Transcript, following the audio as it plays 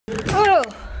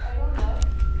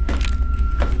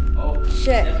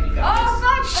shit.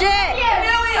 Oh, Shit!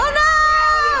 Oh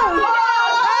no!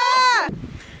 Ah!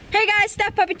 Hey guys,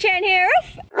 Steph Puppy Chan here.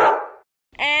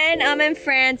 And I'm in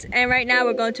France, and right now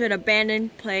we're going to an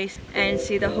abandoned place and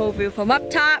see the whole view from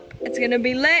up top. It's gonna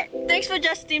be lit. Thanks for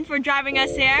Justine for driving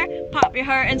us here. Pop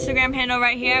her Instagram handle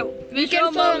right here.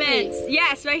 Visual moments.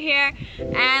 Yes, right here.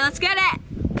 And let's get it.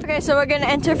 Okay, so we're gonna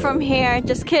enter from here.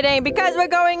 Just kidding, because we're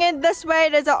going in this way.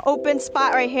 There's an open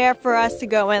spot right here for us to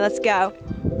go in. Let's go.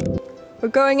 We're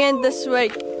going in this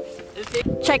way.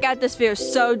 Check out this view,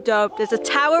 so dope. There's a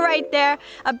tower right there,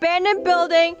 abandoned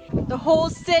building. The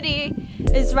whole city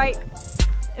is right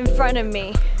in front of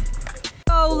me.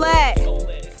 So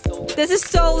lit. This is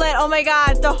so lit, oh my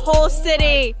god, the whole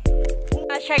city.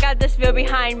 Check out this view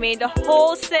behind me, the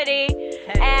whole city.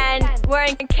 And we're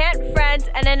in Camp Friends,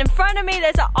 and then in front of me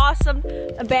there's an awesome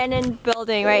abandoned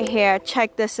building right here.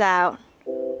 Check this out.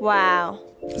 Wow.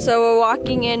 So we're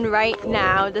walking in right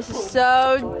now. This is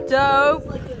so dope.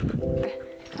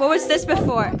 What was this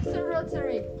before?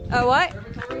 Observatory. A what?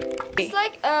 It's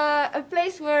like a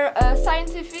place where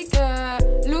scientific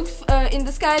looks in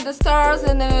the sky, the stars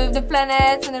and the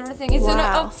planets and everything. It's an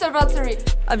observatory.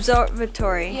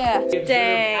 Observatory. Yeah.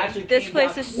 Dang, this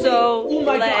place is so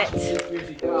lit.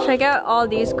 Check out all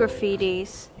these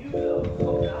graffitis.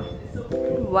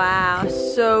 Wow,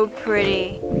 so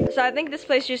pretty. So I think this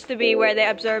place used to be where they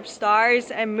observe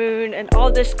stars and moon and all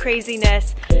this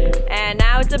craziness. And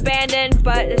now it's abandoned,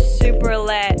 but it's super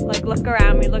lit. Like, look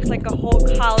around me, it looks like a whole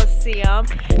coliseum.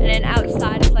 And then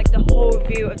outside is like the whole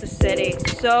view of the city.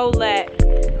 So lit.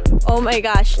 Oh my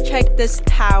gosh, check this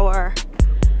tower.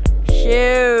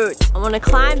 Shoot, I wanna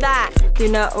climb that. Do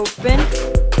not open.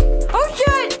 Oh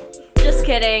shit! Just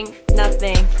kidding,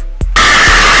 nothing.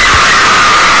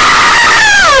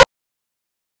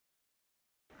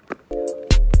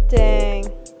 Dang.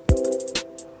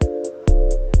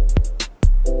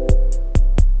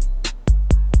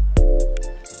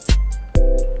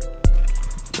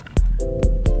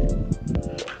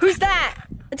 Who's that?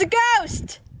 It's a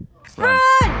ghost! Run!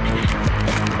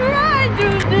 Run!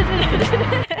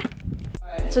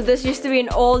 So this used to be an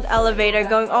old elevator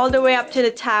going all the way up to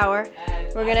the tower.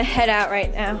 We're gonna head out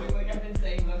right now.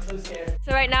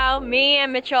 So right now, me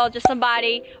and Mitchell, just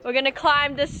somebody, we're gonna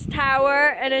climb this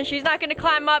tower, and then she's not gonna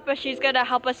climb up, but she's gonna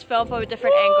help us film from a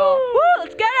different angle. Woo!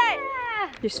 Let's get it!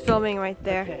 She's filming right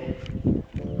there. Okay.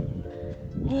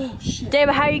 Oh shit.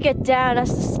 David, how you get down?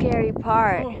 That's the scary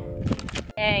part.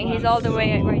 Dang, he's all the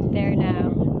way right there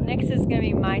now. Next is gonna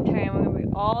be my turn. We're gonna be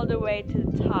all the way to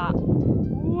the top.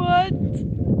 What? It's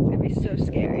gonna be so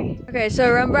scary. Okay, so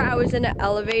remember I was in an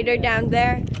elevator down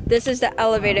there? This is the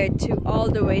elevator to all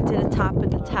the way to the top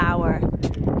of the tower.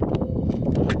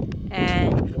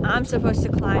 And I'm supposed to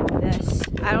climb this.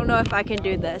 I don't know if I can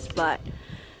do this, but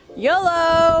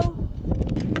YOLO!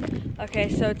 Okay,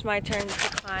 so it's my turn to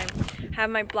climb. Have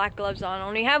my black gloves on.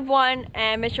 Only have one,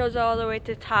 and Mitchell's all the way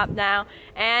to the top now.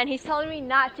 And he's telling me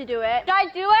not to do it. Should I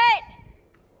do it?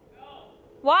 No.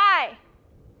 Why?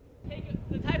 Take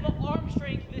the type of arm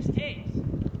strength this takes.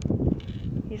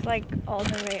 He's like all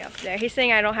the way up there. He's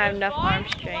saying I don't have enough arm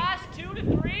strength. The last 2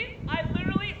 to 3, I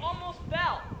literally almost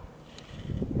fell.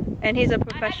 And he's a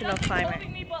professional I had climber.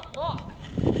 holding me but luck.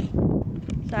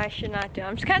 So I should not do it.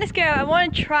 I'm just kind of scared. I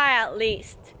want to try at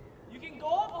least. You can go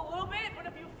up a little bit, but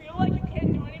if you feel like you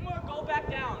can't do anymore, go back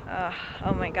down.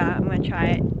 Oh my god, I'm gonna try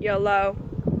it. YOLO.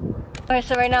 Okay,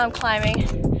 so right now I'm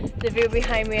climbing. The view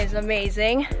behind me is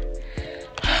amazing.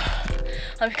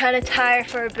 I'm kind of tired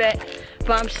for a bit,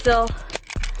 but I'm still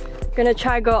gonna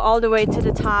try go all the way to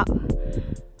the top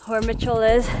where Mitchell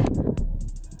is.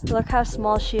 Look how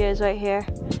small she is right here.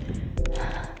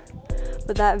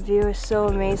 But that view is so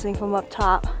amazing from up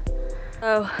top.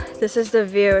 Oh, this is the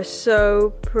view. It's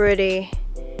so pretty.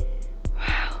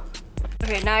 Wow.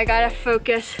 Okay, now I gotta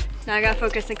focus. Now I gotta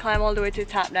focus and climb all the way to the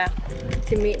top now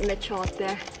to meet Mitchell up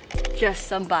there. Just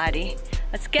somebody.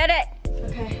 Let's get it.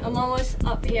 Okay, I'm almost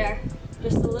up here.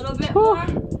 Just a little bit more.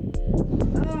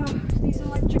 Oh, these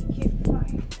electrocute.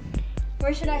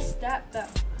 Where should I step though?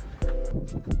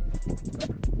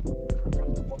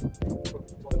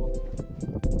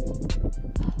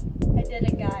 I did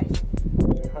it, guys.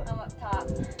 I'm up top.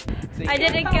 I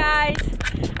did it, guys.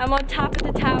 I'm on top of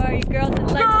the tower. You girls are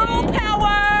legends. Girl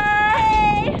power!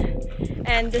 Hey!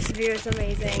 And this view is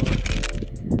amazing.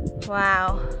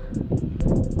 Wow.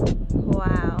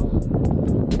 Wow.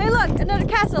 Hey, look, another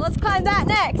castle. Let's climb that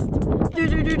next.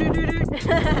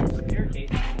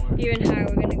 Even higher.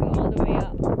 We're gonna go all the way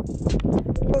up.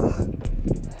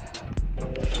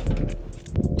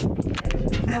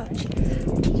 Ouch.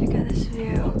 Check out this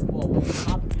view.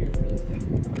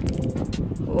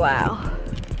 Wow.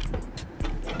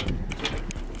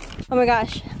 Oh my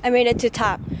gosh, I made it to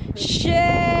top. Shit!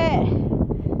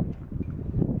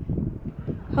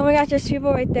 Oh my gosh, there's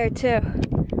people right there too.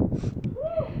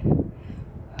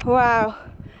 Wow,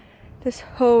 this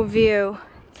whole view,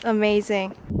 it's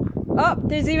amazing. Oh,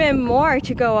 there's even more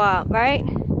to go up, right?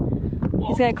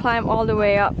 He's gonna climb all the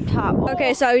way up top.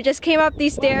 Okay, so we just came up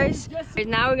these stairs.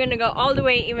 Now we're gonna go all the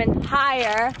way even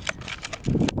higher.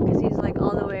 Because he's like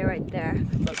all the way right there.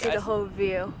 You see the whole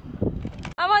view.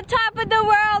 I'm on top of the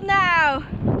world now!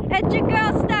 It's your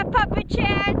girl, Step Puppet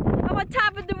Chan. I'm on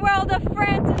top of the world of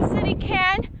France and City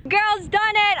Can. Girl's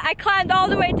done it! I climbed all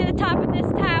the way to the top of this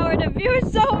tower. The view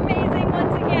is so amazing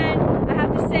once again. I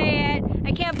have to say it.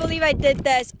 I can't believe I did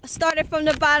this. Started from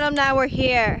the bottom, now we're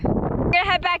here. We're gonna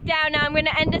head back down now. I'm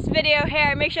gonna end this video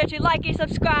here. Make sure to like and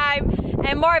subscribe,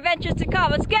 and more adventures to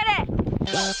come. Let's get it!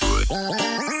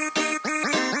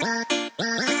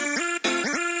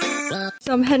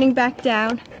 So I'm heading back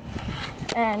down,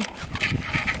 and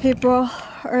people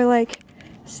are like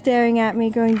staring at me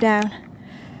going down.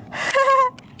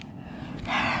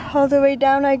 All the way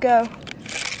down I go.